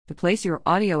To place your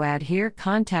audio ad here,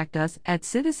 contact us at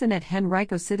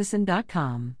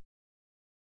citizen@henricocitizen.com.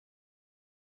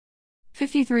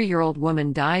 53-year-old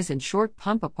woman dies in short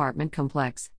pump apartment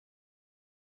complex.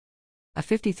 A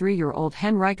 53-year-old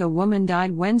Henrico woman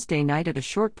died Wednesday night at a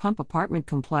short pump apartment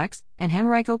complex, and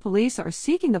Henrico police are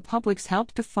seeking the public's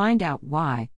help to find out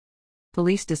why.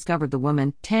 Police discovered the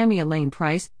woman, Tammy Elaine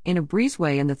Price, in a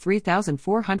breezeway in the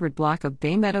 3400 block of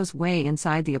Bay Meadows Way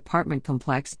inside the apartment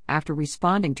complex after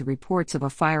responding to reports of a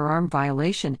firearm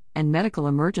violation and medical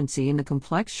emergency in the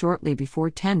complex shortly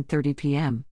before 10:30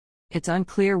 p.m. It's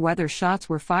unclear whether shots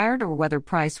were fired or whether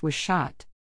Price was shot.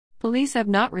 Police have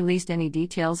not released any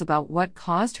details about what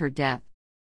caused her death.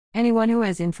 Anyone who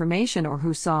has information or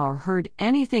who saw or heard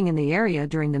anything in the area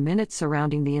during the minutes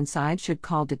surrounding the inside should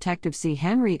call Detective C.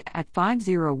 Henry at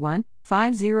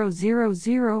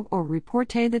 501-5000 or report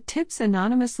the tips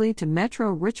anonymously to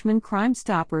Metro Richmond Crime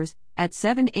Stoppers at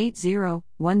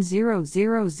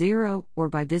 780-1000 or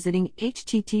by visiting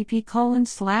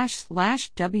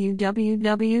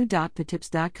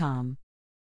http://www.patips.com.